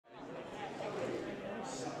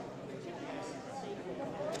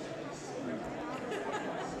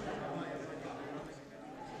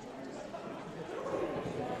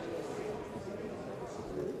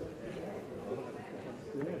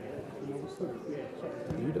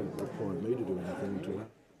You don't require me to do anything until that.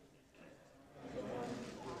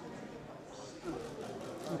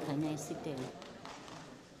 Okay, now sit down.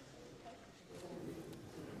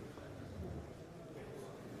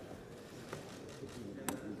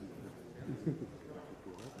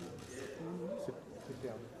 Sit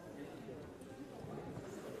down.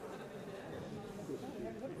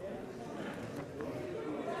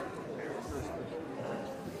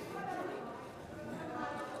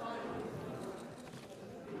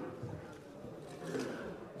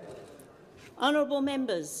 Honourable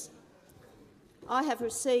members, I have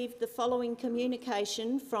received the following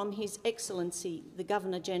communication from His Excellency the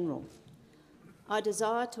Governor-General. I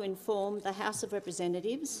desire to inform the House of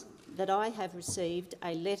Representatives that I have received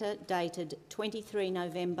a letter dated 23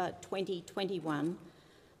 November 2021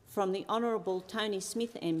 from the Honourable Tony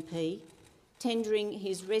Smith MP tendering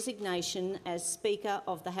his resignation as Speaker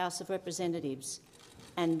of the House of Representatives,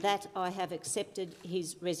 and that I have accepted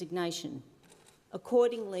his resignation.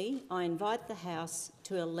 Accordingly, I invite the House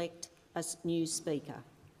to elect a new Speaker.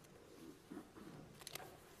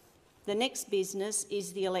 The next business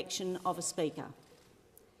is the election of a Speaker.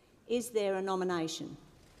 Is there a nomination?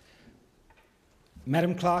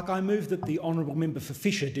 Madam Clerk, I move that the honourable member for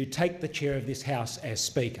Fisher do take the chair of this House as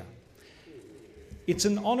Speaker. It's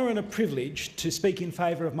an honour and a privilege to speak in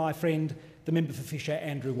favour of my friend, the member for Fisher,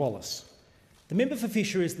 Andrew Wallace. The member for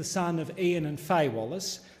Fisher is the son of Ian and Faye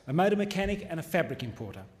Wallace, a motor mechanic and a fabric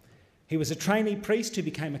importer. He was a trainee priest who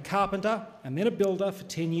became a carpenter and then a builder for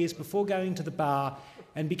 10 years before going to the bar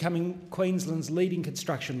and becoming Queensland's leading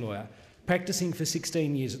construction lawyer, practising for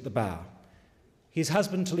 16 years at the bar. He is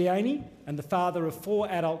husband to Leonie and the father of 4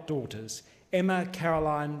 adult daughters, Emma,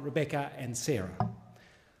 Caroline, Rebecca and Sarah.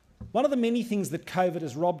 One of the many things that COVID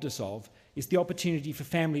has robbed us of is the opportunity for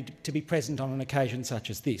family to be present on an occasion such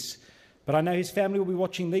as this, but I know his family will be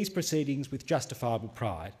watching these proceedings with justifiable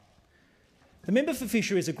pride. The member for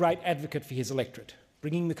Fisher is a great advocate for his electorate,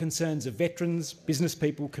 bringing the concerns of veterans, business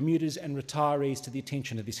people, commuters and retirees to the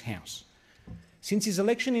attention of this House. Since his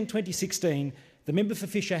election in 2016, the member for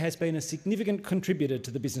Fisher has been a significant contributor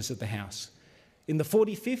to the business of the House. In the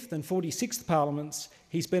 45th and 46th Parliaments,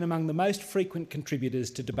 he's been among the most frequent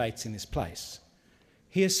contributors to debates in this place.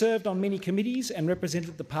 He has served on many committees and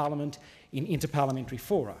represented the Parliament in interparliamentary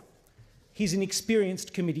fora. He's an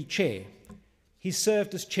experienced committee chair. He's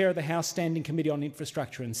served as chair of the House Standing Committee on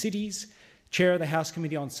Infrastructure and Cities, chair of the House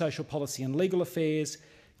Committee on Social Policy and Legal Affairs,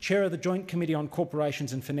 chair of the Joint Committee on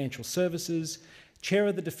Corporations and Financial Services, chair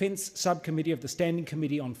of the Defence Subcommittee of the Standing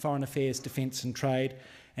Committee on Foreign Affairs, Defence and Trade,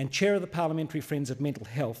 and chair of the Parliamentary Friends of Mental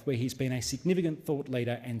Health, where he's been a significant thought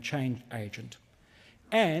leader and change agent.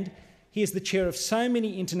 And he is the chair of so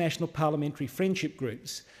many international parliamentary friendship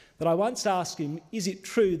groups that I once asked him, is it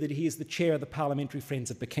true that he is the chair of the Parliamentary Friends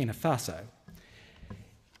of Burkina Faso?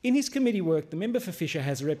 In his committee work, the member for Fisher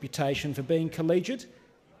has a reputation for being collegiate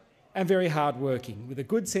and very hard-working, with a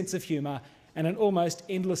good sense of humour and an almost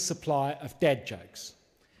endless supply of dad jokes.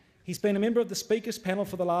 He's been a member of the Speaker's panel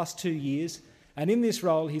for the last 2 years, and in this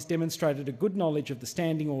role he's demonstrated a good knowledge of the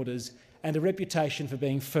standing orders and a reputation for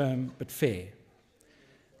being firm but fair.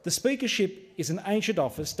 The Speakership is an ancient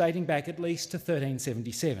office dating back at least to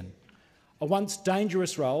 1377. A once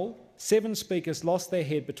dangerous role, 7 speakers lost their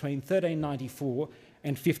head between 1394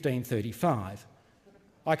 and 1535.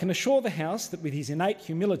 I can assure the House that with his innate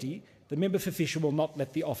humility, the member for Fisher will not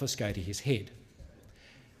let the office go to his head.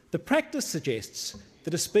 The practice suggests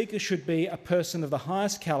that a Speaker should be a person of the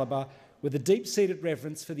highest calibre with a deep-seated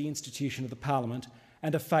reverence for the institution of the Parliament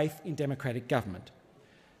and a faith in democratic government.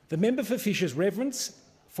 The member for Fisher's reverence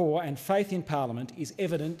for and faith in Parliament is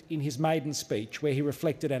evident in his maiden speech, where he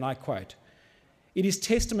reflected, and I quote, "It is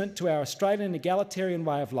testament to our Australian egalitarian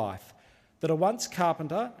way of life that a once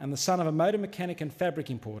carpenter and the son of a motor mechanic and fabric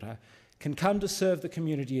importer can come to serve the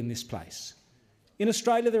community in this place. In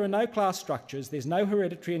Australia there are no class structures, there's no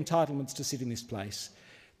hereditary entitlements to sit in this place.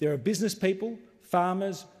 There are business people,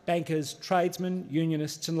 farmers, bankers, tradesmen,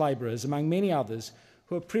 unionists and labourers, among many others,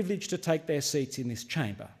 who are privileged to take their seats in this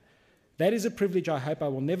chamber. That is a privilege I hope I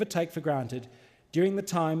will never take for granted during the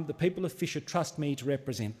time the people of Fisher trust me to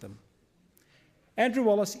represent them." Andrew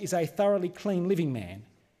Wallace is a thoroughly clean living man.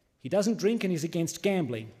 He doesn't drink and is against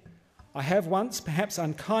gambling. I have once, perhaps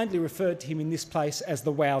unkindly, referred to him in this place as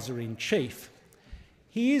the Wowser-in-Chief.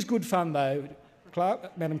 He is good fun though,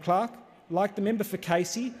 Madam Clerk. Like the member for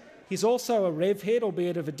Casey, he's also a rev head,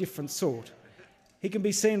 albeit of a different sort. He can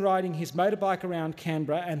be seen riding his motorbike around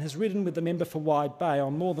Canberra and has ridden with the member for Wide Bay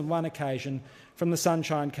on more than one occasion from the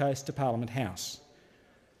Sunshine Coast to Parliament House.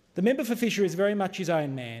 The member for Fisher is very much his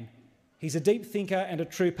own man. He's a deep thinker and a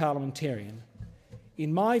true parliamentarian.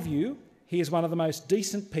 In my view, he is one of the most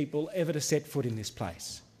decent people ever to set foot in this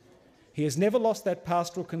place. He has never lost that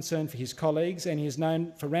pastoral concern for his colleagues, and he is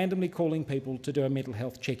known for randomly calling people to do a mental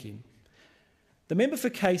health check-in. The member for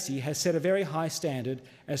Casey has set a very high standard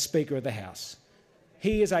as Speaker of the House.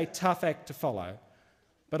 He is a tough act to follow,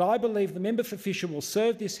 but I believe the member for Fisher will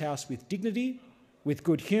serve this House with dignity, with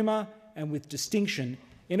good humour and with distinction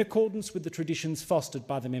in accordance with the traditions fostered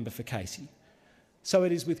by the member for Casey. So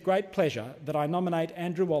it is with great pleasure that I nominate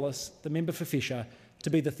Andrew Wallace, the member for Fisher,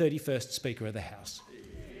 to be the 31st Speaker of the House.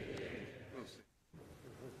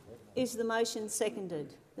 Is the motion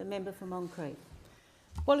seconded? The member for Moncrief.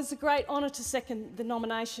 Well, it's a great honour to second the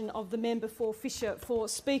nomination of the member for Fisher for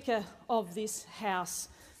Speaker of this House,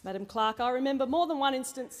 Madam Clerk. I remember more than one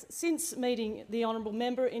instance since meeting the honourable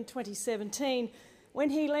member in 2017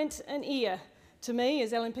 when he lent an ear to me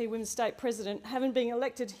as LNP Women's State President, having been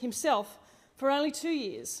elected himself for only 2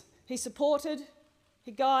 years. He supported,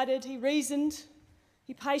 he guided, he reasoned,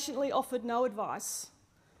 he patiently offered no advice,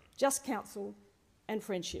 just counsel and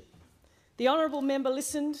friendship. The honourable member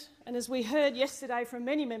listened, and as we heard yesterday from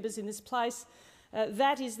many members in this place,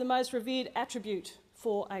 that is the most revered attribute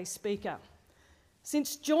for a Speaker.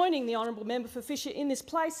 Since joining the honourable member for Fisher in this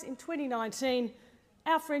place in 2019,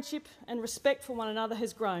 our friendship and respect for one another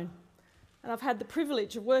has grown, and I've had the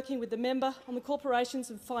privilege of working with the member on the Corporations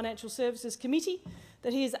and Financial Services Committee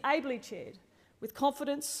that he has ably chaired, with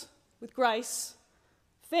confidence, with grace,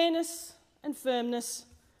 fairness and firmness,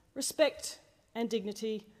 respect and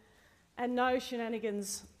dignity, and no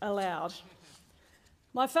shenanigans allowed.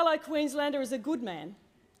 My fellow Queenslander is a good man,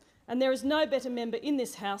 and there is no better member in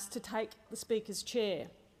this House to take the Speaker's chair.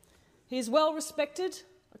 He is well respected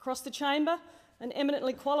across the chamber and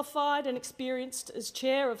eminently qualified and experienced as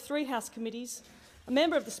chair of 3 House committees, a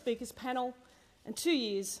member of the Speaker's panel, and 2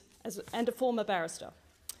 years and a former barrister.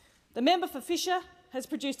 The member for Fisher has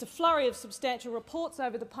produced a flurry of substantial reports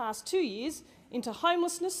over the past 2 years into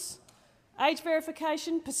homelessness, age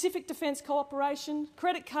verification, Pacific Defence cooperation,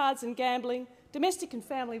 credit cards and gambling, domestic and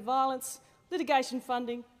family violence, litigation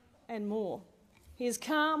funding and more. He is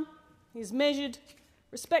calm, he is measured,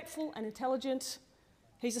 respectful and intelligent.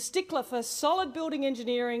 He's a stickler for solid building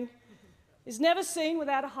engineering, is never seen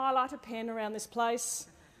without a highlighter pen around this place,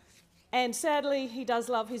 and sadly he does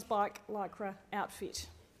love his bike lycra outfit.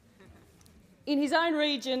 In his own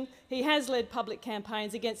region, he has led public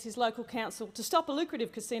campaigns against his local council to stop a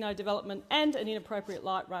lucrative casino development and an inappropriate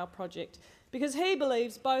light rail project because he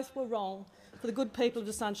believes both were wrong for the good people of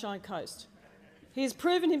the Sunshine Coast. He has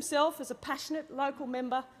proven himself as a passionate local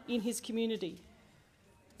member in his community.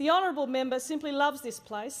 The honourable member simply loves this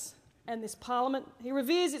place and this parliament. He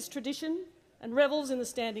reveres its tradition and revels in the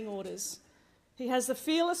standing orders. He has the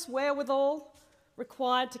fearless wherewithal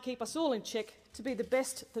required to keep us all in check to be the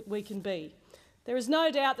best that we can be. There is no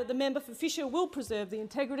doubt that the member for Fisher will preserve the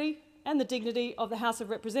integrity and the dignity of the House of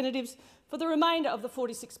Representatives for the remainder of the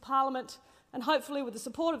 46th Parliament, and hopefully with the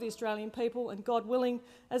support of the Australian people and, God willing,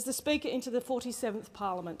 as the Speaker into the 47th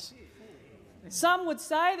Parliament. Some would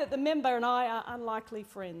say that the member and I are unlikely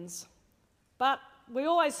friends, but we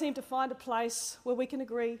always seem to find a place where we can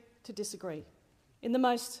agree to disagree in the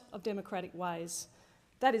most of democratic ways.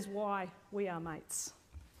 That is why we are mates.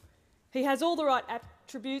 He has all the right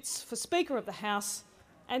attributes for Speaker of the House,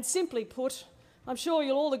 and simply put, I'm sure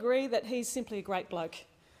you'll all agree that he's simply a great bloke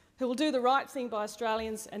who will do the right thing by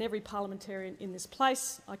Australians and every parliamentarian in this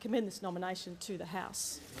place. I commend this nomination to the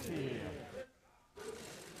House.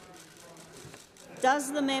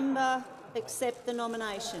 Does the member accept the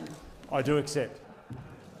nomination? I do accept.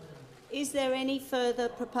 Is there any further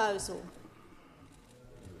proposal?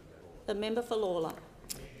 The member for Lalor.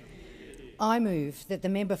 I move that the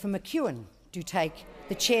member for McEwen do take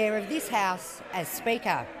the chair of this House as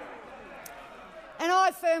Speaker. And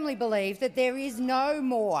I firmly believe that there is no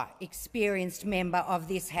more experienced member of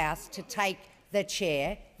this House to take the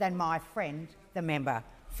chair than my friend, the member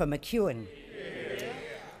for McEwen.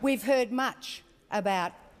 We've heard much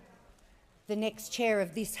about the next chair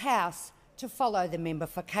of this House to follow the member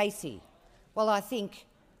for Casey. Well, I think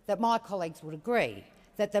that my colleagues would agree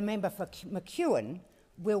that the member for McEwen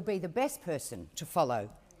will be the best person to follow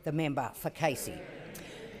the member for Casey.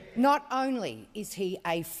 Not only is he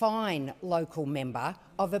a fine local member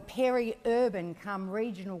of a peri-urban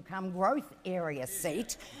regional growth area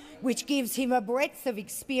seat, which gives him a breadth of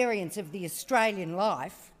experience of the Australian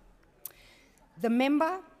life, the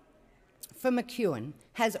member for McEwen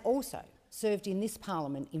has also served in this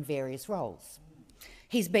parliament in various roles.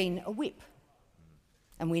 He's been a whip,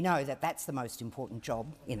 and we know that that's the most important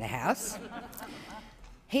job in the House.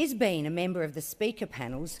 He's been a member of the Speaker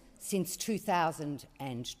panels since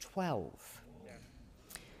 2012.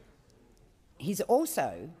 He's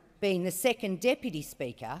also been the second Deputy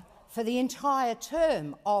Speaker for the entire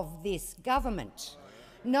term of this government.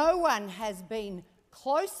 No one has been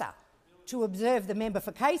closer to observe the member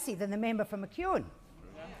for Casey than the member for McEwen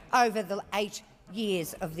over the 8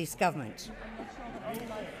 years of this government.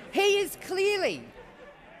 He is clearly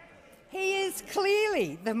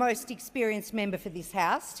the most experienced member for this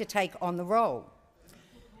House to take on the role.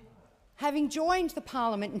 Having joined the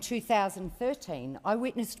Parliament in 2013, I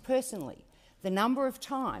witnessed personally the number of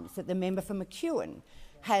times that the member for McEwen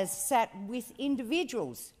has sat with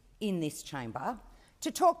individuals in this chamber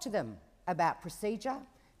to talk to them about procedure,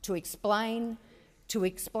 to explain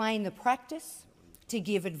the practice, to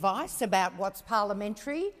give advice about what's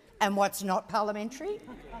parliamentary and what's not parliamentary.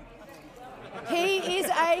 He is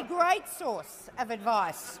a great source of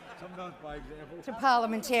advice to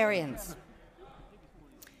parliamentarians.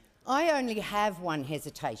 I only have one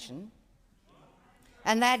hesitation,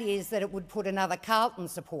 and that is that it would put another Carlton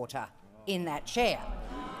supporter in that chair.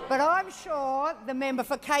 But I'm sure the member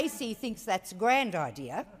for Casey thinks that's a grand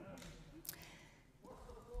idea.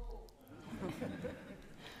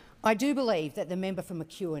 I do believe that the member for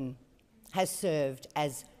McEwen has served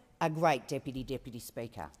as a great Deputy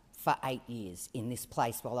Speaker for 8 years in this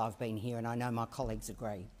place while I've been here, and I know my colleagues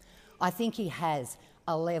agree. I think he has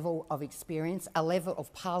a level of experience, a level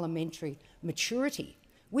of parliamentary maturity,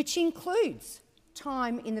 which includes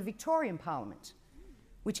time in the Victorian Parliament,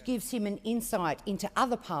 which gives him an insight into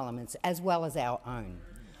other parliaments as well as our own.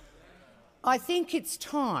 I think it's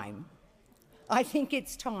time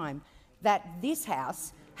that this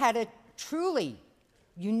House had a truly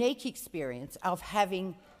unique experience of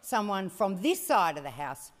having someone from this side of the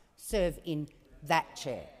House serve in that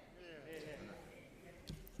chair.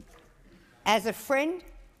 As a friend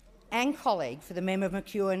and colleague for the member of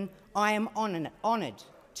McEwen, I am honoured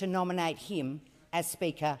to nominate him as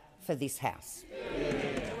Speaker for this House.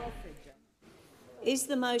 Is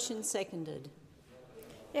the motion seconded?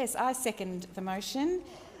 Yes, I second the motion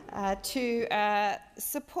to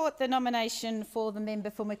support the nomination for the member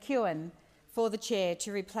for McEwen for the chair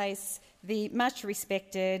to replace the much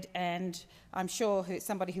respected and I'm sure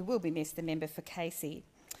somebody who will be missed, the member for Casey.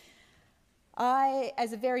 I,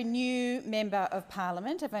 as a very new member of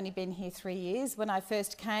Parliament, I've only been here 3 years. When I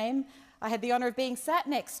first came, I had the honour of being sat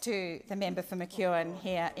next to the member for McEwen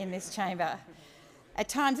here in this chamber. At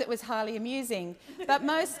times it was highly amusing, but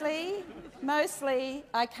mostly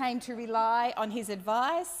I came to rely on his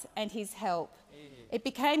advice and his help. It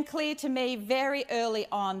became clear to me very early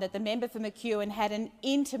on that the member for McEwen had an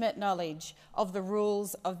intimate knowledge of the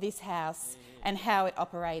rules of this House and how it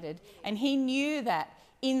operated, and he knew that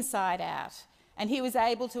inside out, and he was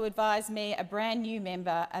able to advise me, a brand new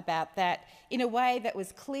member, about that in a way that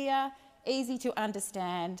was clear, easy to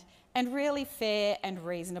understand, and really fair and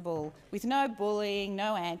reasonable, with no bullying,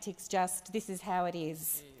 no antics, just this is how it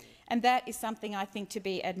is. And that is something I think to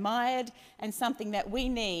be admired and something that we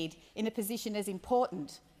need in a position as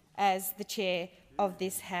important as the chair of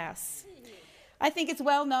this House. I think it's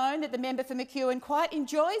well known that the member for McEwen quite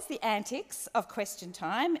enjoys the antics of question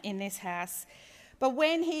time in this House. But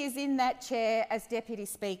when he is in that chair as Deputy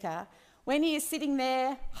Speaker, when he is sitting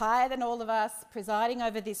there higher than all of us, presiding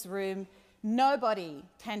over this room, nobody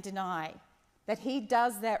can deny that he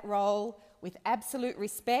does that role with absolute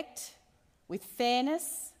respect, with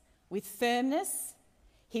fairness, with firmness.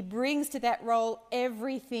 He brings to that role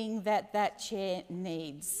everything that that chair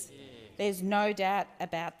needs. There's no doubt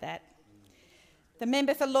about that. The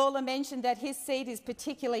member for Lawler mentioned that his seat is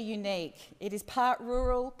particularly unique. It is part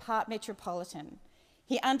rural, part metropolitan.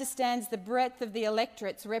 He understands the breadth of the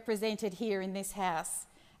electorates represented here in this House,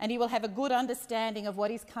 and he will have a good understanding of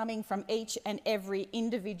what is coming from each and every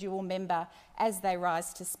individual member as they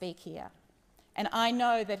rise to speak here. And I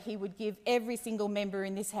know that he would give every single member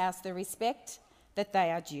in this House the respect that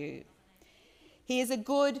they are due. He is a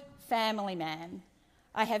good family man.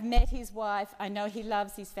 I have met his wife. I know he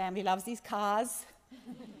loves his family, loves his cars,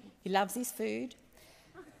 he loves his food.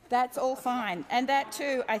 That's all fine, and that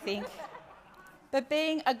too, I think. But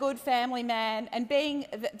being a good family man and being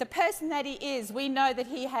the person that he is, we know that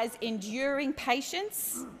he has enduring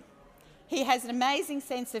patience, he has an amazing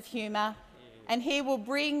sense of humour, and he will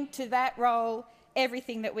bring to that role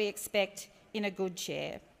everything that we expect in a good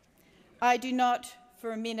chair. I do not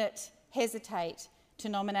for a minute hesitate to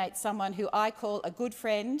nominate someone who I call a good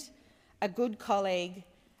friend, a good colleague,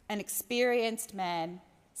 an experienced man,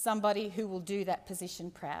 somebody who will do that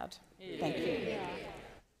position proud. Thank you.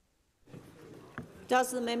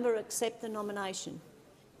 Does the member accept the nomination?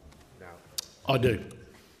 No. I do.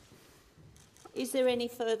 Is there any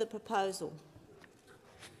further proposal?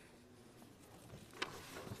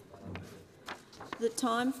 The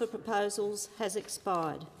time for proposals has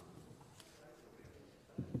expired.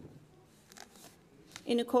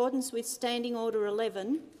 In accordance with Standing Order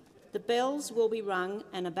 11, the bells will be rung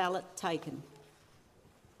and a ballot taken.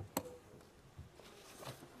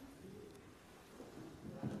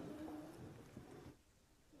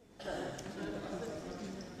 Come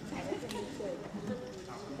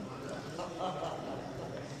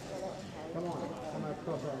on, come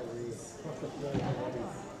across over here. Across the floor.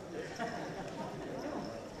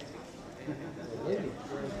 We're leaving.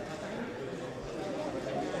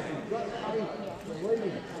 We're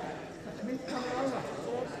leaving. Smith, come over.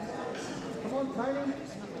 Come on, Tony.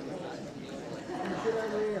 Sit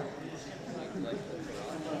over here.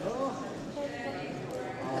 Oh.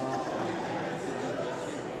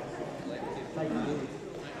 Take it.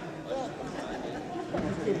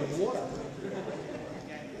 Let's give him water.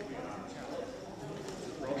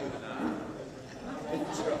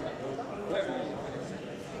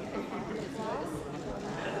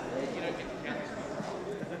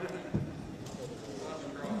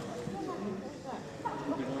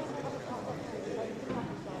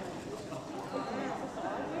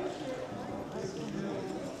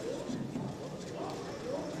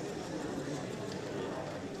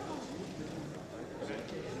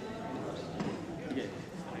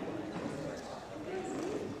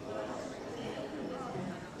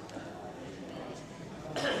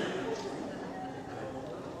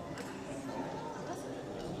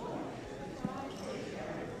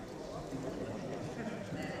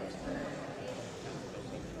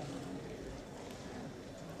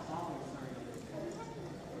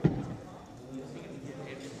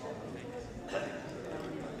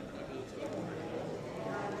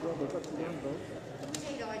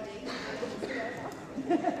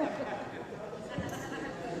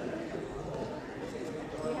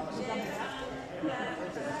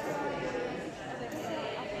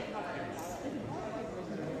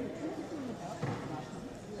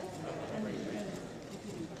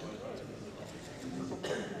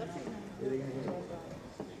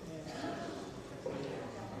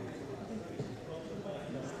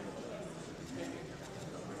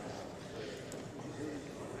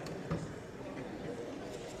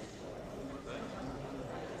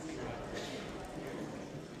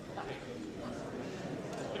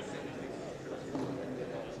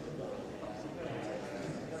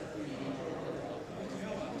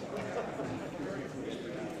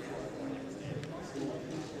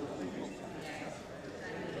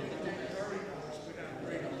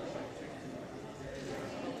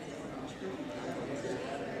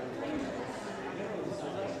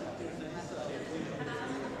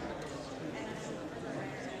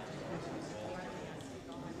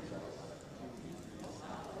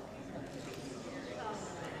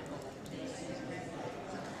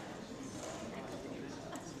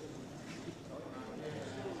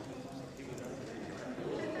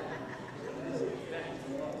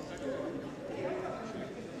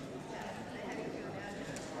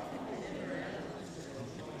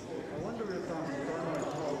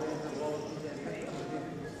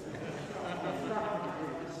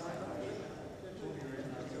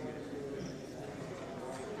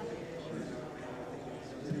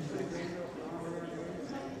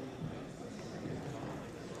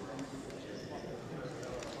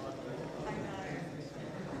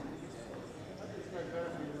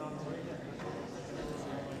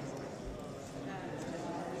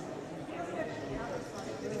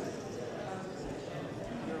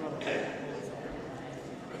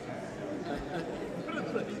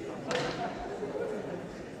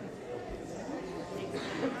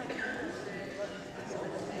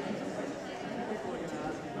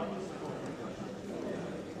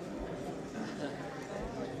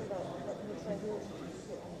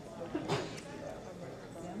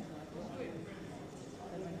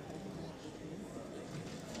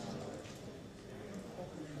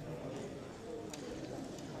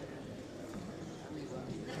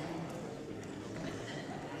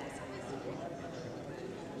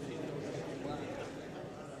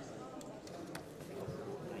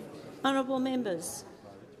 Honourable members,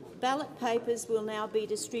 ballot papers will now be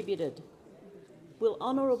distributed. Will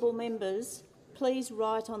honourable members please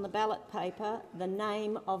write on the ballot paper the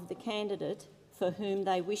name of the candidate for whom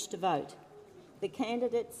they wish to vote. The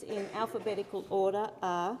candidates in alphabetical order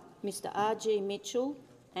are Mr R.G. Mitchell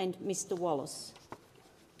and Mr Wallace.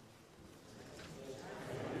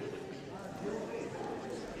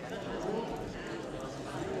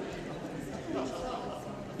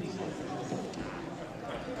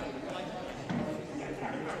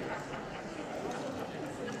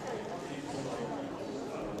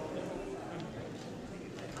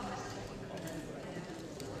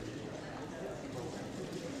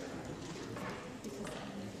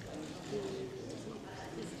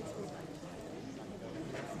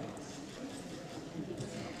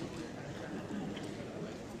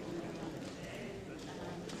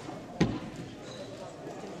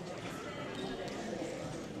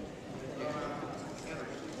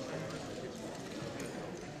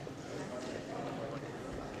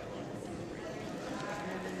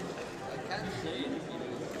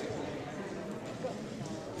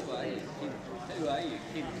 Who are you,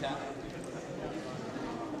 Kim Cup?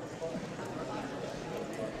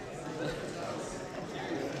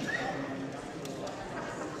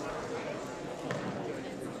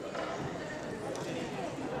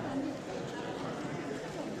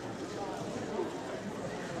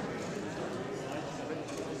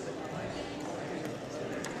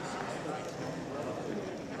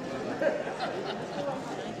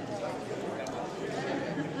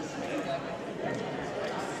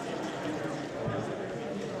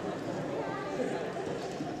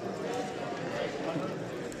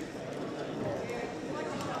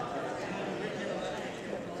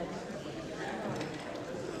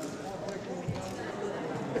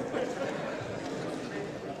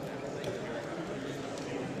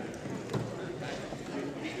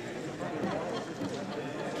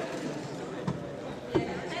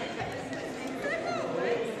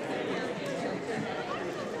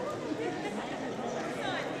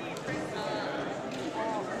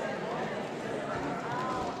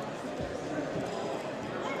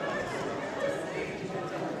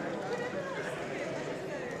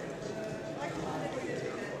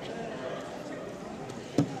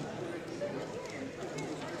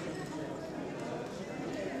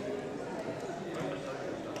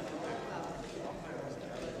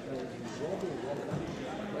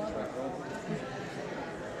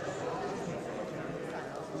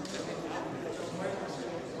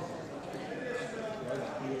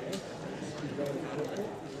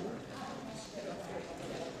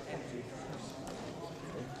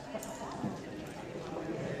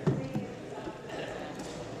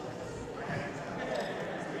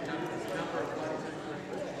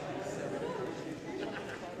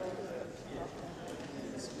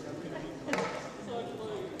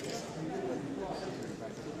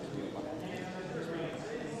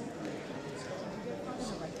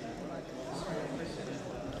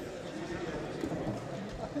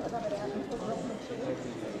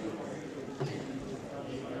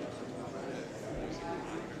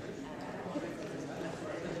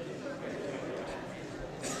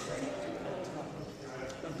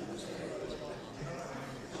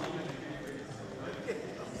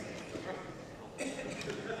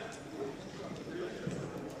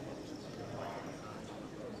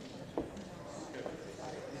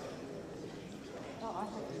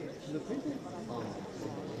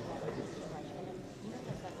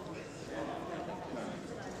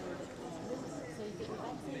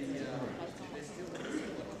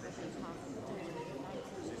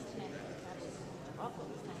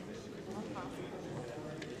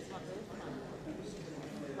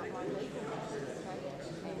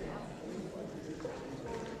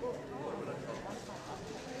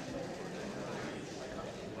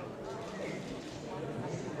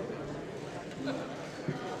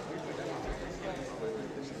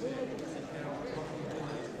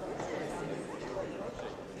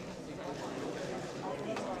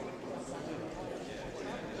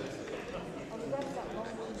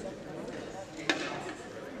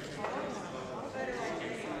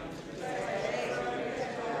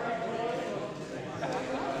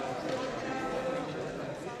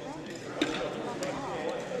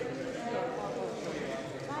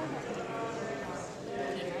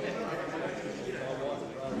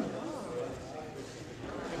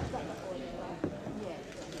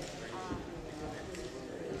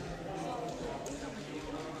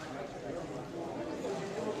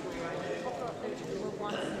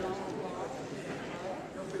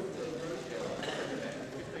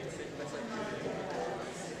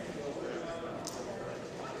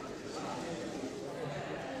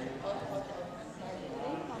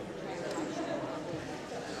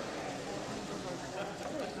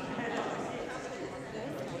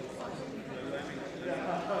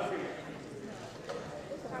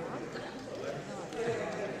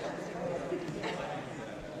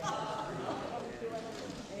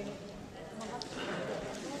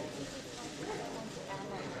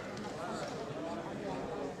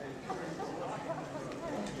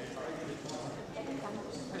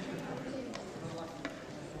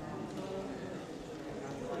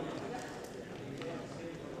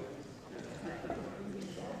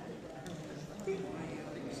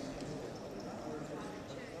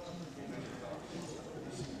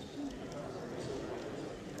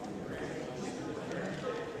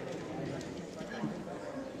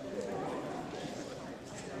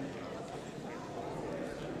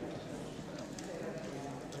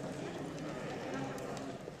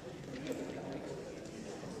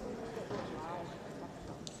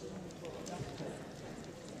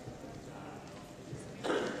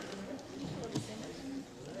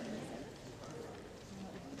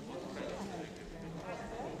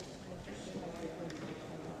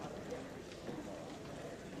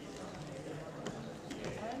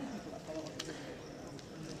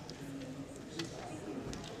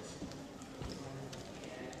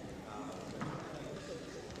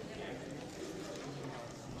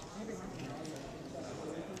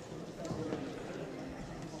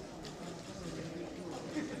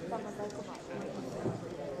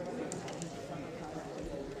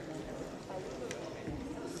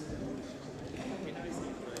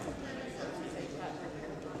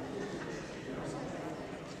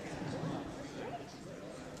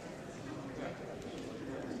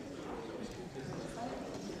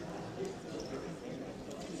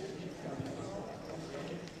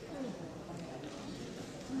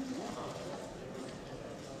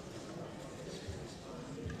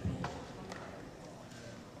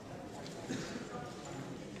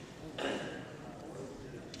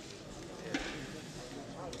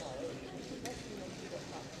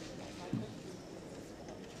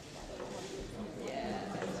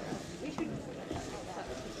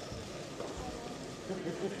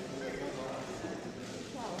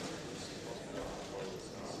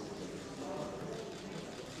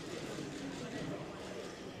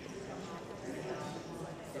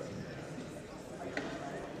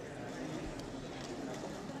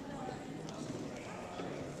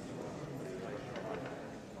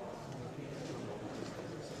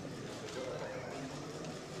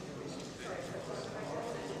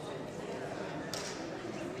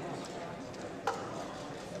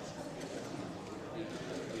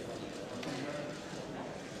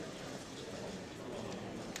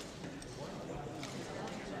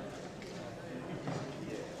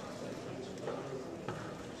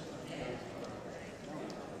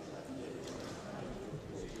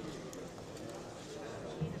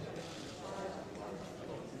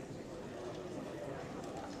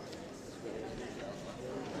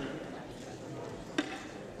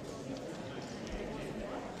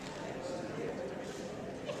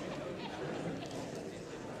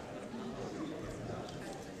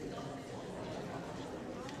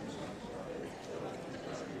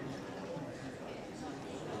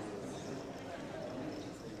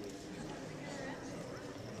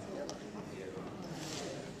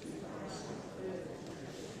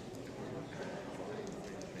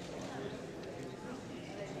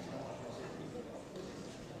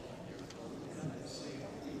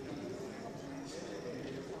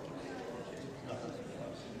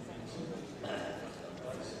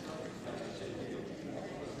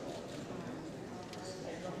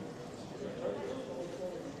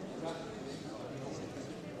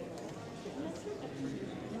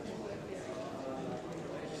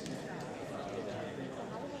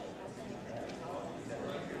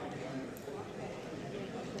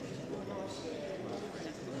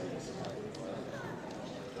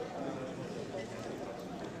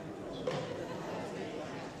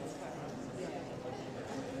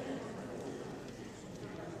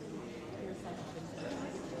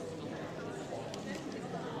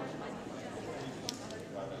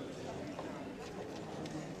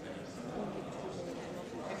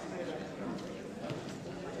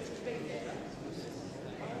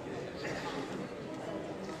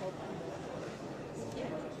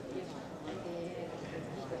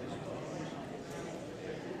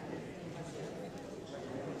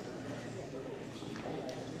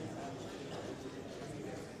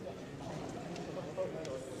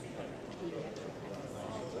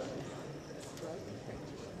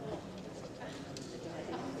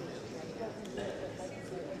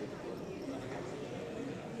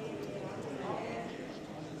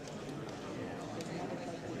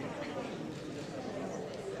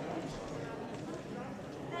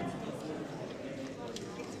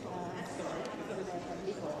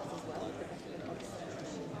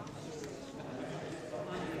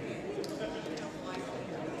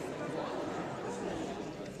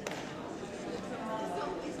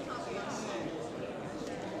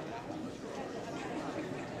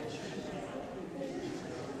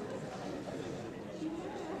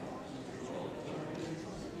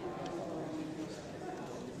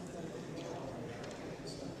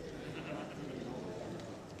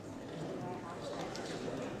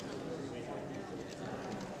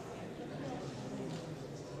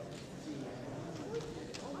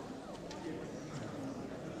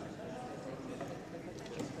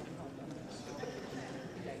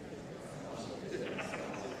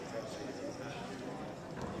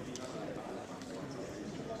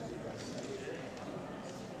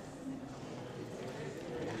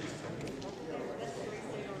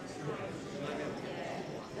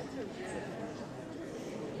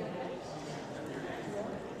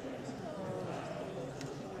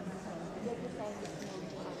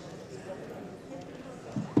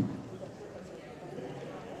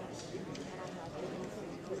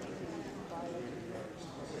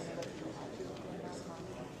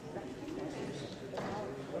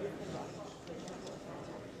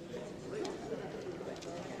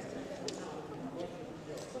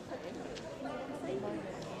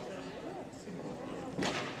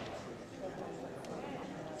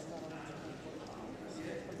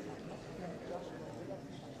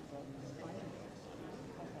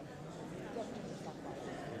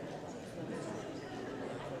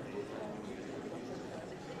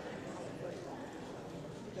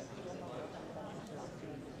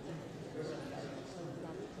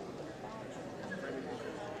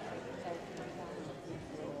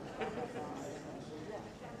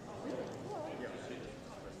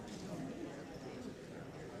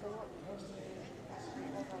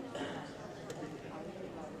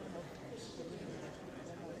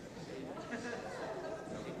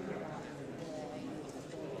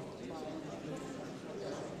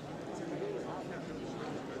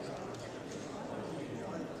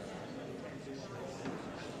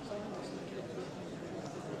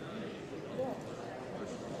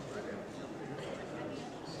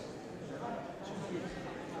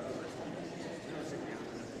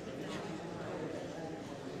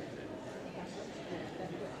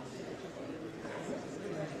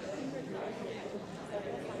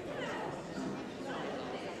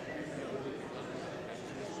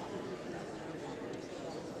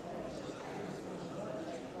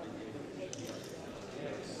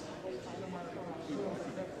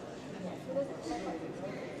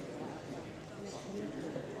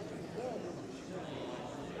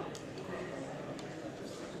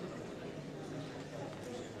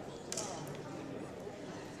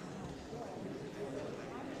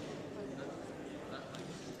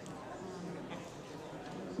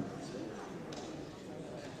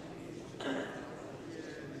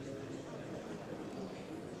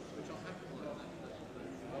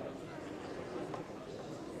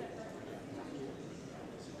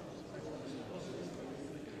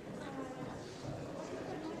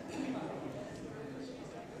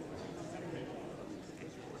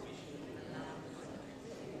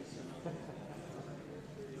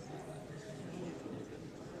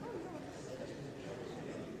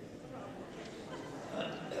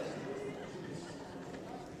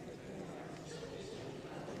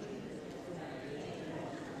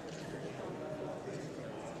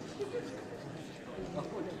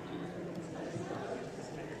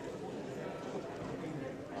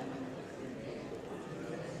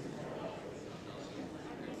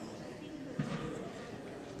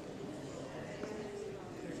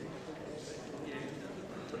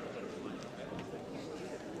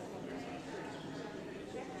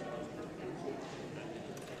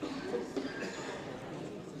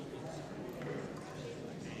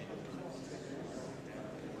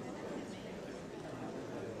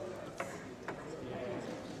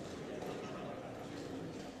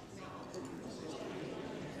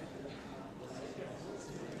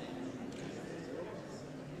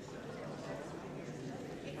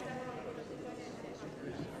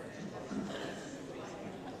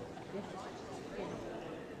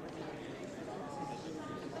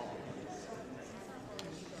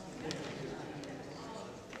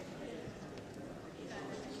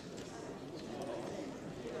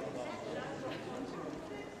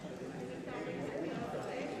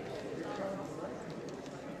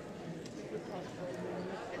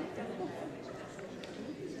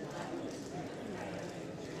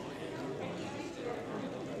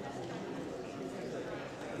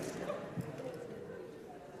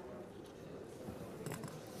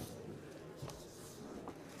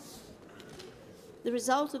 The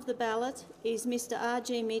result of the ballot is Mr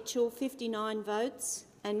R.G. Mitchell 59 votes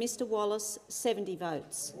and Mr Wallace 70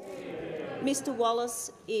 votes. Mr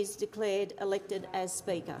Wallace is declared elected as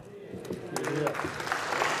Speaker.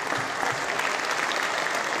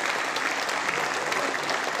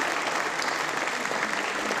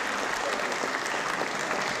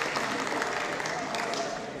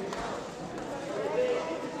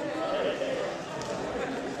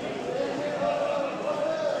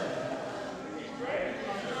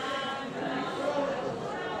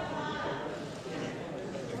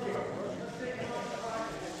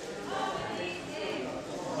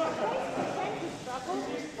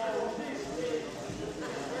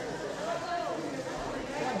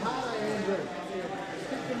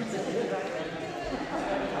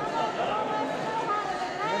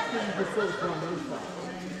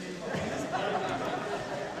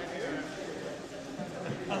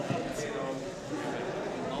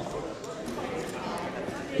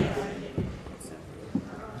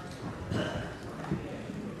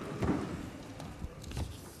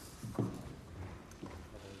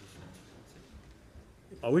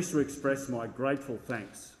 I wish to express my grateful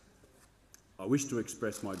thanks. I wish to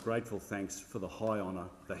express my grateful thanks for the high honour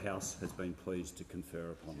the House has been pleased to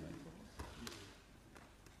confer upon me.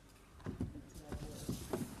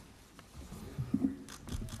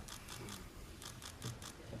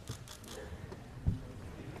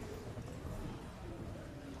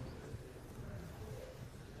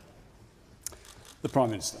 The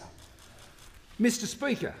Prime Minister. Mr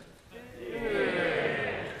Speaker,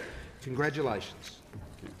 congratulations.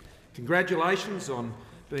 Congratulations on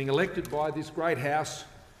being elected by this great House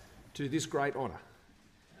to this great honour.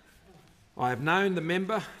 I have known the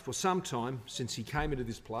member for some time, since he came into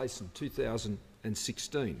this place in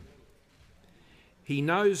 2016. He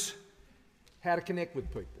knows how to connect with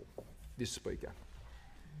people, this Speaker.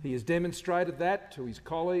 He has demonstrated that to his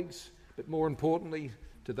colleagues, but more importantly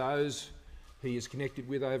to those he is connected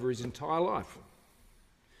with over his entire life.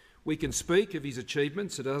 We can speak of his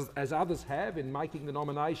achievements as others have in making the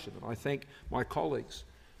nomination, and I thank my colleagues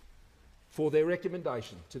for their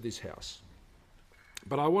recommendation to this House.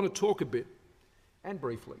 But I want to talk a bit, and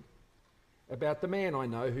briefly, about the man I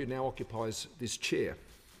know who now occupies this chair.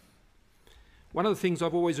 One of the things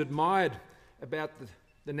I've always admired about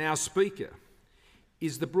the now Speaker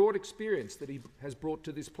is the broad experience that he has brought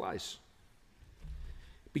to this place.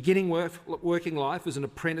 Beginning working life as an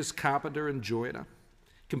apprentice carpenter and joiner,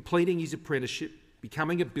 completing his apprenticeship,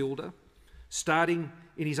 becoming a builder, starting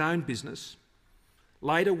in his own business,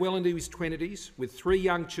 later well into his 20s with 3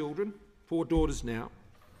 young children, 4 daughters now,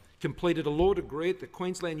 completed a law degree at the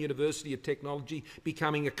Queensland University of Technology,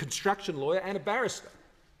 becoming a construction lawyer and a barrister.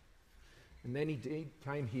 And then he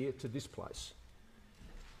came here to this place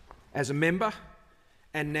as a member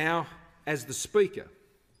and now as the Speaker.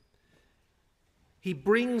 He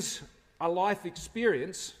brings a life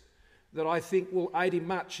experience that I think will aid him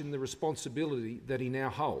much in the responsibility that he now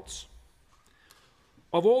holds.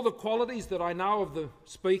 Of all the qualities that I know of the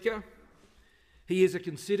Speaker, he is a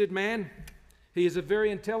considered man, he is a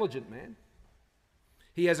very intelligent man,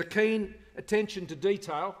 he has a keen attention to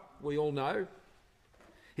detail, we all know,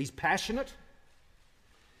 he's passionate,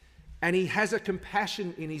 and he has a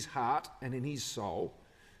compassion in his heart and in his soul,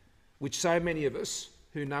 which so many of us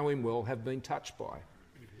who know him well have been touched by.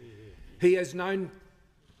 He has known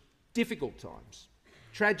difficult times,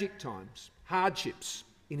 tragic times, hardships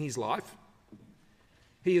in his life.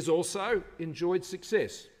 He has also enjoyed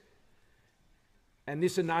success. And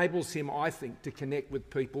this enables him, I think, to connect with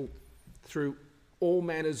people through all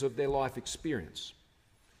manners of their life experience.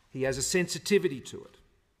 He has a sensitivity to it.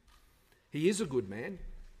 He is a good man.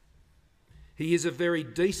 He is a very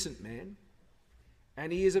decent man.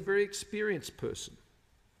 And he is a very experienced person.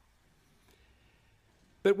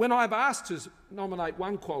 But when I've asked to nominate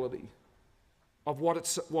one quality of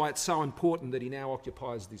why it's so important that he now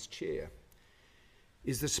occupies this chair,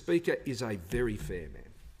 is the Speaker is a very fair man.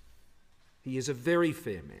 He is a very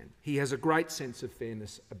fair man. He has a great sense of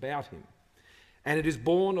fairness about him. And it is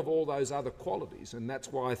born of all those other qualities, and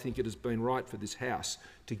that's why I think it has been right for this House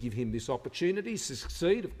to give him this opportunity to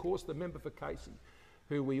succeed, of course, the member for Casey,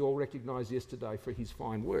 who we all recognised yesterday for his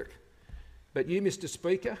fine work. But you, Mr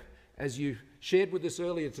Speaker, as you shared with us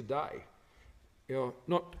earlier today, you're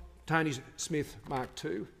not Tony Smith Mark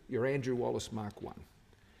II, you're Andrew Wallace Mark I.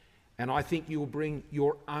 And I think you will bring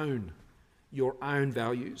your own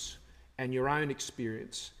values and your own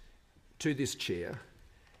experience to this chair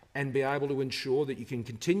and be able to ensure that you can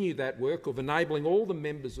continue that work of enabling all the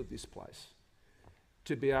members of this place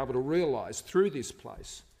to be able to realise through this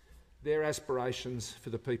place their aspirations for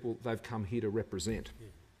the people they've come here to represent.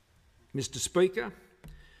 Mr Speaker,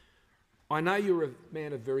 I know you're a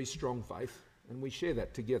man of very strong faith, and we share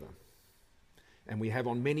that together, and we have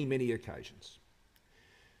on many, many occasions.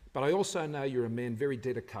 But I also know you're a man very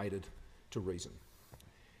dedicated to reason,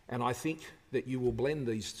 and I think that you will blend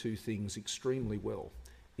these two things extremely well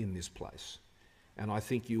in this place, and I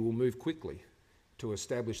think you will move quickly to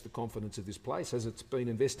establish the confidence of this place as it's been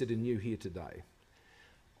invested in you here today.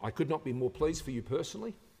 I could not be more pleased for you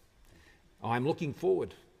personally. I'm looking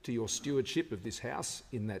forward to your stewardship of this House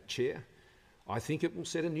in that chair. I think it will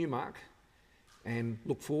set a new mark, and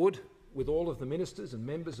look forward with all of the ministers and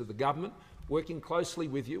members of the government working closely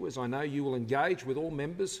with you, as I know you will engage with all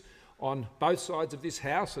members on both sides of this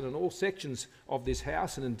House and in all sections of this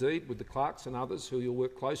House, and indeed with the clerks and others who you'll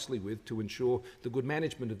work closely with to ensure the good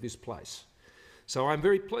management of this place. So I'm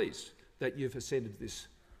very pleased that you've ascended this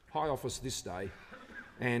high office this day,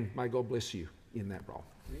 and may God bless you in that role.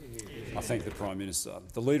 I thank the Prime Minister.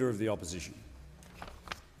 The Leader of the Opposition.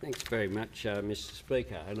 Thanks very much, Mr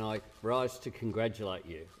Speaker, and I rise to congratulate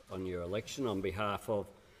you on your election on behalf of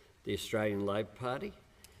the Australian Labor Party,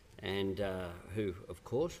 and who, of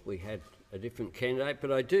course, we had a different candidate,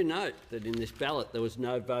 but I do note that in this ballot there was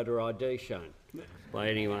no voter ID shown by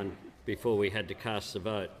anyone before we had to cast the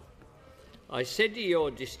vote. I said to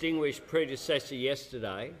your distinguished predecessor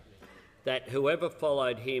yesterday that whoever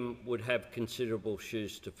followed him would have considerable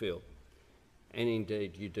shoes to fill, and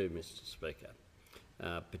indeed you do, Mr Speaker.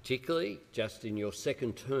 Particularly just in your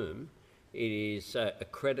second term, it is a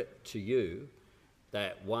credit to you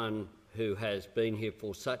that one who has been here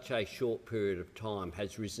for such a short period of time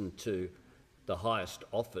has risen to the highest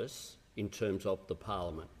office in terms of the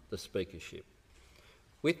Parliament, the Speakership.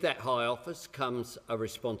 With that high office comes a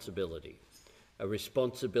responsibility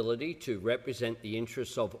to represent the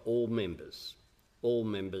interests of all members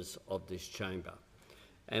of this chamber.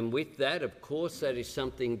 And with that, of course, that is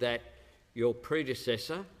something that your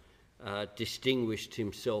predecessor distinguished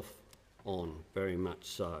himself on, very much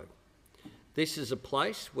so. This is a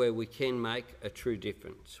place where we can make a true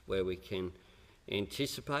difference, where we can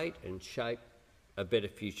anticipate and shape a better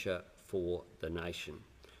future for the nation,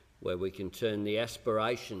 where we can turn the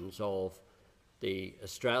aspirations of the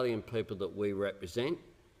Australian people that we represent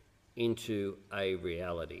into a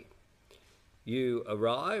reality. You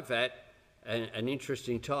arrive at an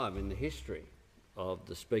interesting time in the history of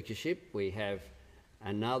the Speakership. We have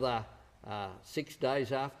another 6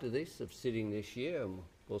 days after this of sitting this year, and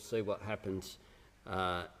we'll see what happens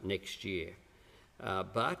next year.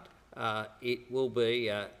 But it will be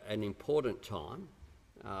an important time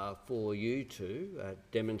for you to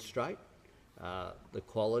demonstrate the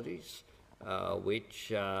qualities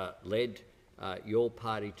which led your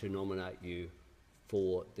party to nominate you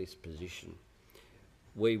for this position.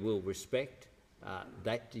 We will respect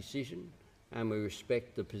that decision, and we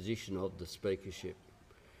respect the position of the Speakership.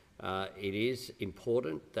 It is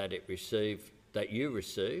important that you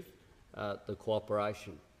receive the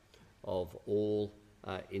cooperation of all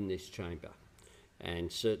in this chamber,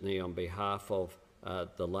 and certainly on behalf of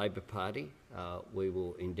the Labor Party, we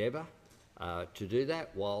will endeavour to do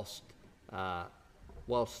that whilst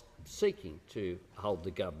seeking to hold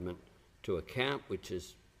the government to account, which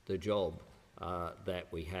is the job that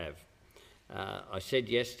we have. I said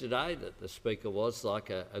yesterday that the Speaker was like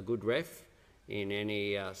a good ref in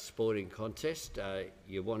any sporting contest.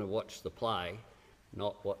 You want to watch the play,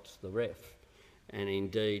 not watch the ref. And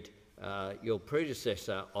indeed, your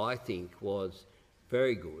predecessor, I think, was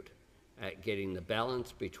very good at getting the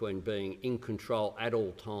balance between being in control at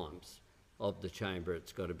all times of the chamber,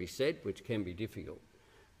 it's got to be said, which can be difficult,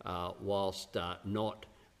 whilst not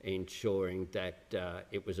ensuring that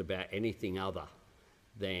it was about anything other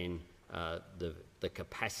than the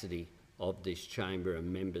capacity of this chamber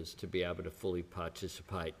and members to be able to fully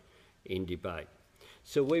participate in debate.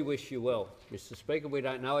 So we wish you well, Mr Speaker. We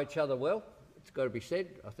don't know each other well, it's got to be said.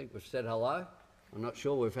 I think we've said hello. I'm not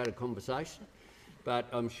sure we've had a conversation, but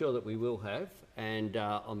I'm sure that we will have. And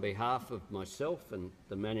on behalf of myself and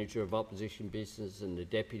the Manager of Opposition Business and the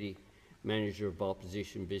Deputy Manager of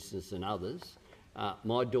Opposition Business and others,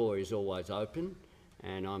 my door is always open,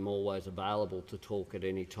 and I'm always available to talk at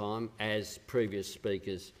any time, as previous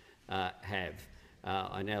speakers have.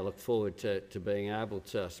 I now look forward to being able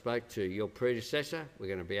to speak to your predecessor. We're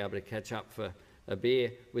going to be able to catch up for a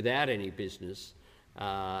beer without any business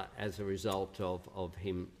as a result of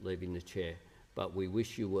him leaving the chair. But we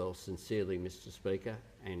wish you well sincerely, Mr Speaker,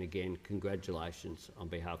 and again, congratulations on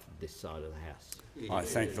behalf of this side of the House. I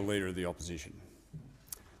thank the Leader of the Opposition.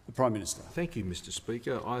 The Prime Minister. Thank you, Mr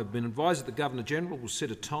Speaker. I have been advised that the Governor-General will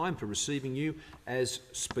set a time for receiving you as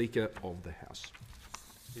Speaker of the House.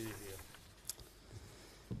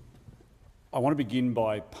 I want to begin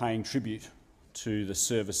by paying tribute to the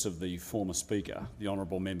service of the former Speaker, the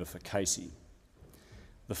Honourable Member for Casey.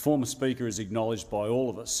 The former Speaker is acknowledged by all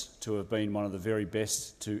of us to have been one of the very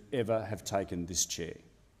best to ever have taken this chair.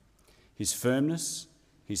 His firmness,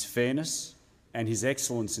 his fairness and his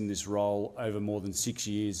excellence in this role over more than 6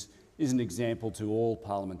 years is an example to all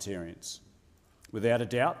parliamentarians. Without a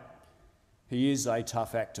doubt, he is a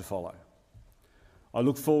tough act to follow. I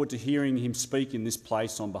look forward to hearing him speak in this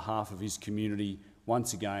place on behalf of his community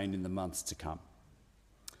once again in the months to come.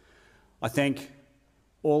 I thank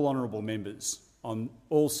all honourable members on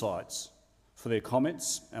all sides for their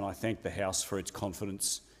comments, and I thank the House for its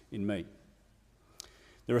confidence in me.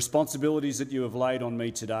 The responsibilities that you have laid on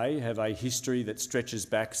me today have a history that stretches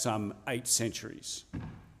back some 8 centuries.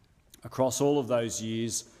 Across all of those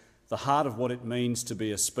years, the heart of what it means to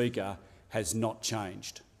be a Speaker has not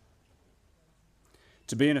changed.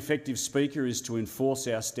 To be an effective Speaker is to enforce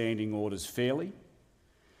our standing orders fairly,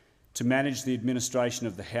 to manage the administration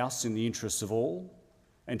of the House in the interests of all,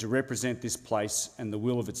 and to represent this place and the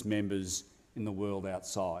will of its members in the world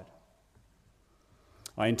outside.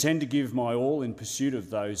 I intend to give my all in pursuit of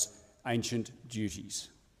those ancient duties.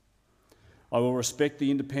 I will respect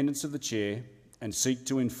the independence of the Chair and seek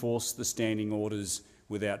to enforce the standing orders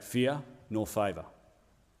without fear nor favour.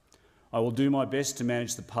 I will do my best to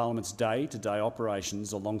manage the Parliament's day-to-day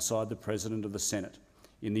operations alongside the President of the Senate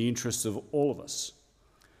in the interests of all of us.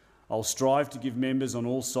 I'll strive to give members on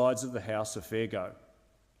all sides of the House a fair go.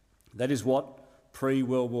 That is what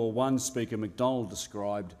pre-World War I Speaker MacDonald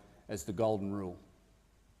described as the Golden Rule.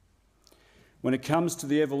 When it comes to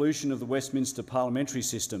the evolution of the Westminster parliamentary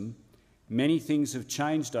system, many things have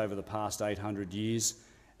changed over the past 800 years,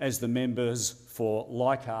 as the members for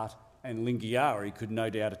Leichhardt and Lingiari could no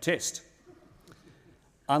doubt attest.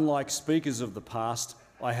 Unlike speakers of the past,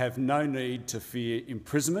 I have no need to fear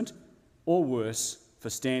imprisonment or worse for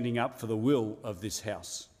standing up for the will of this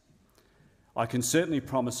House. I can certainly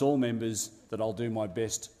promise all members that I'll do my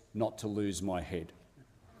best not to lose my head.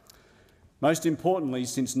 Most importantly,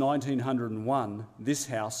 since 1901, this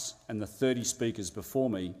House and the 30 speakers before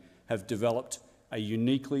me have developed a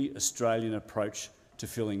uniquely Australian approach to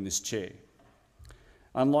filling this chair.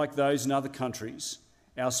 Unlike those in other countries,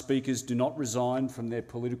 our speakers do not resign from their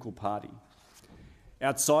political party.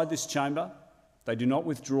 Outside this chamber, they do not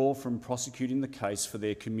withdraw from prosecuting the case for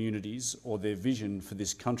their communities or their vision for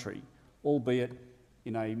this country, albeit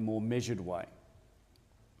in a more measured way.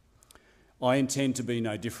 I intend to be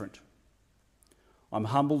no different. I'm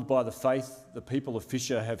humbled by the faith the people of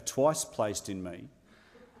Fisher have twice placed in me.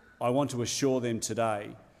 I want to assure them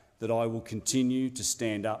today that I will continue to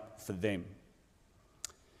stand up for them.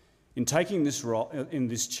 In taking this role in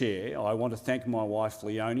this chair, I want to thank my wife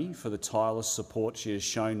Leonie for the tireless support she has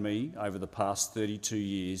shown me over the past 32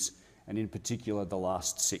 years, and in particular the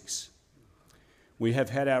last 6. We have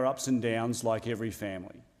had our ups and downs like every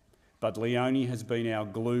family, but Leonie has been our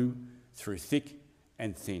glue through thick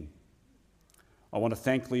and thin. I want to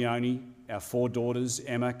thank Leonie, our 4 daughters,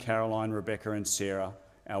 Emma, Caroline, Rebecca and Sarah,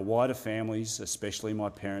 our wider families, especially my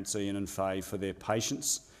parents Ian and Faye, for their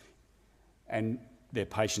patience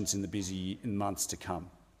in the busy months to come,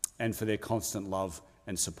 and for their constant love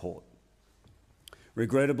and support.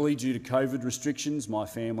 Regrettably, due to COVID restrictions, my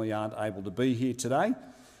family aren't able to be here today.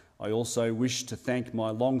 I also wish to thank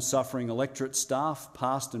my long-suffering electorate staff,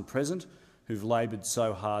 past and present, who've laboured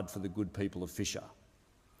so hard for the good people of Fisher.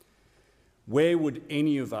 Where would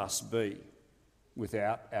any of us be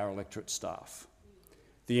without our electorate staff?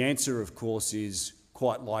 The answer, of course, is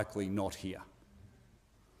quite likely not here.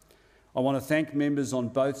 I want to thank members on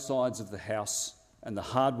both sides of the House and the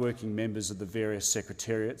hard-working members of the various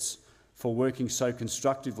secretariats for working so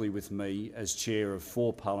constructively with me as chair of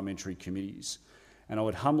 4 parliamentary committees, and I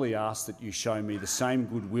would humbly ask that you show me the same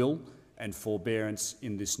goodwill and forbearance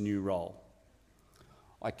in this new role.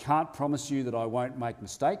 I can't promise you that I won't make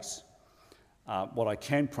mistakes. What I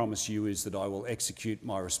can promise you is that I will execute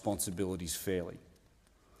my responsibilities fairly.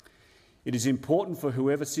 It is important for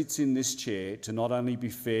whoever sits in this chair to not only be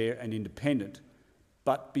fair and independent,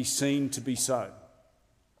 but be seen to be so.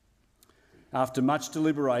 After much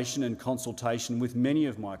deliberation and consultation with many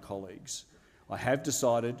of my colleagues, I have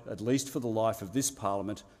decided, at least for the life of this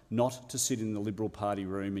Parliament, not to sit in the Liberal Party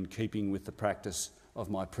room in keeping with the practice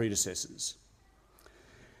of my predecessors.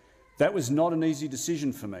 That was not an easy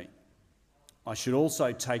decision for me. I should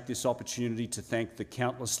also take this opportunity to thank the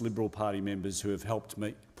countless Liberal Party members who have helped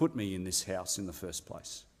put me in this House in the first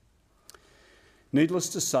place. Needless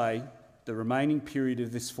to say, the remaining period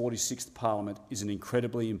of this 46th Parliament is an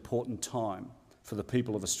incredibly important time for the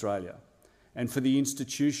people of Australia and for the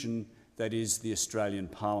institution that is the Australian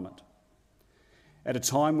Parliament. At a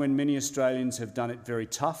time when many Australians have done it very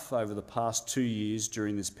tough over the past 2 years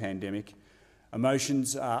during this pandemic,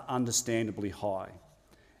 emotions are understandably high,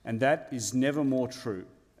 and that is never more true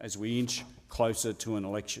as we inch closer to an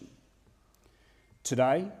election.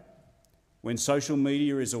 Today, when social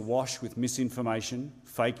media is awash with misinformation,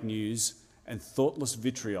 fake news and thoughtless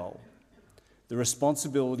vitriol, the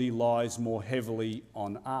responsibility lies more heavily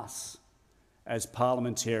on us as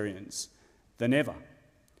parliamentarians than ever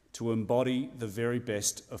to embody the very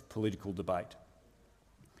best of political debate.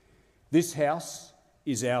 This House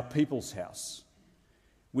is our people's house.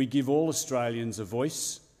 We give all Australians a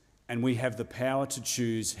voice, and we have the power to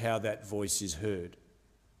choose how that voice is heard.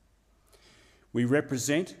 We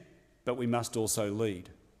represent, but we must also lead.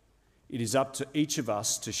 It is up to each of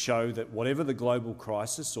us to show that whatever the global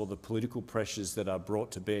crisis or the political pressures that are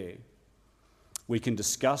brought to bear, we can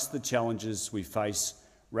discuss the challenges we face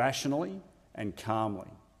rationally and calmly.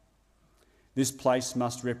 This place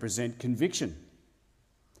must represent conviction,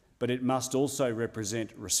 but it must also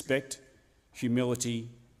represent respect, humility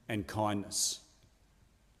and kindness.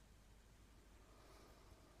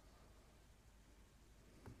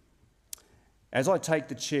 As I take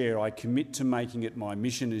the chair, I commit to making it my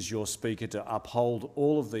mission as your Speaker to uphold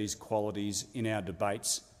all of these qualities in our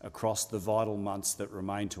debates across the vital months that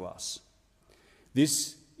remain to us.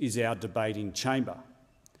 This is our debating chamber.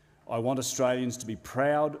 I want Australians to be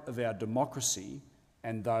proud of our democracy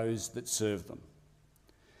and those that serve them.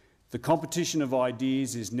 The competition of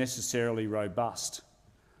ideas is necessarily robust.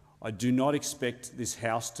 I do not expect this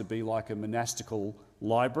House to be like a monastical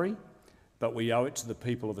library, but we owe it to the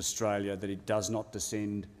people of Australia that it does not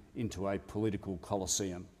descend into a political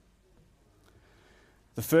coliseum.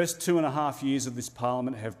 The first 2.5 years of this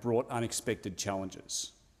parliament have brought unexpected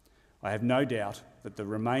challenges. I have no doubt that the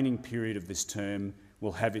remaining period of this term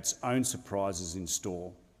will have its own surprises in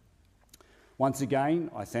store. Once again,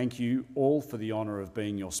 I thank you all for the honour of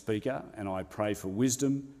being your Speaker, and I pray for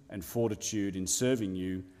wisdom and fortitude in serving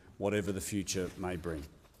you, whatever the future may bring.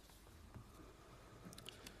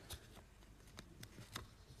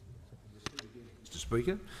 Mr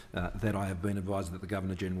Speaker, that I have been advised that the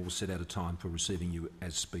Governor-General will set out a time for receiving you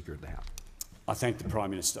as Speaker of the House. I thank the Prime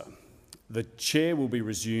Minister. The chair will be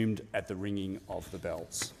resumed at the ringing of the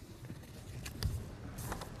bells.